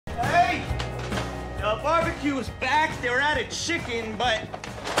Barbecue was back. They were out of chicken, but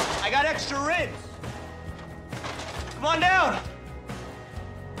I got extra ribs. Come on down.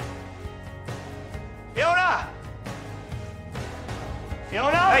 Fiona!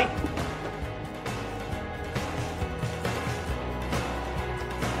 Fiona? Hey!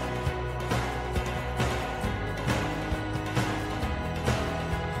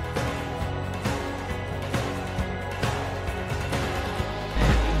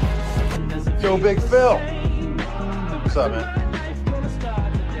 Yo, Big Phil. What's up, man?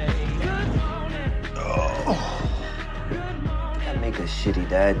 That make a shitty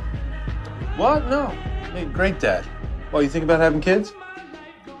dad. What? No. Hey, great dad. Well, you think about having kids?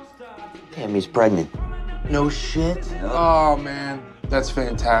 Tammy's pregnant. No shit. Oh, man. That's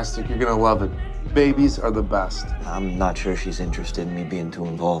fantastic. You're gonna love it. Babies are the best. I'm not sure she's interested in me being too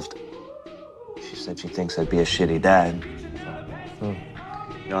involved. She said she thinks I'd be a shitty dad.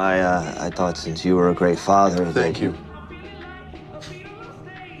 You know, I thought since you were a great father... Thank you.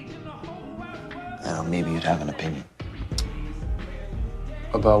 I don't know, maybe you'd have an opinion.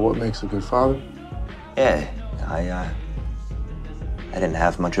 About what makes a good father? Yeah, I didn't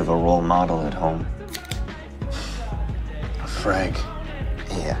have much of a role model at home. Frank.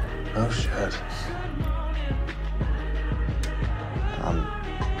 Yeah. Oh, shit. I'm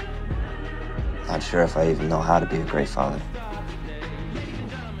not sure if I even know how to be a great father.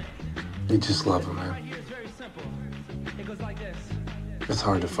 You just love him, man. It's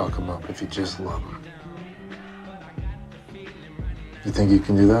hard to fuck him up if you just love him. You think you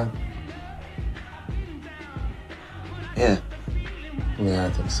can do that? Yeah. Yeah, I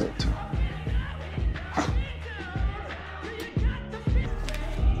think so, too.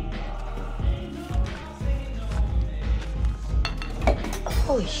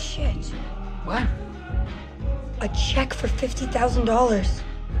 Holy shit. What? A check for $50,000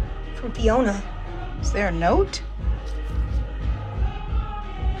 from Fiona. Is there a note?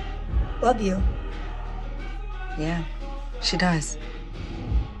 Love you. Yeah, she does.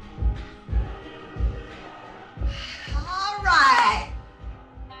 All right.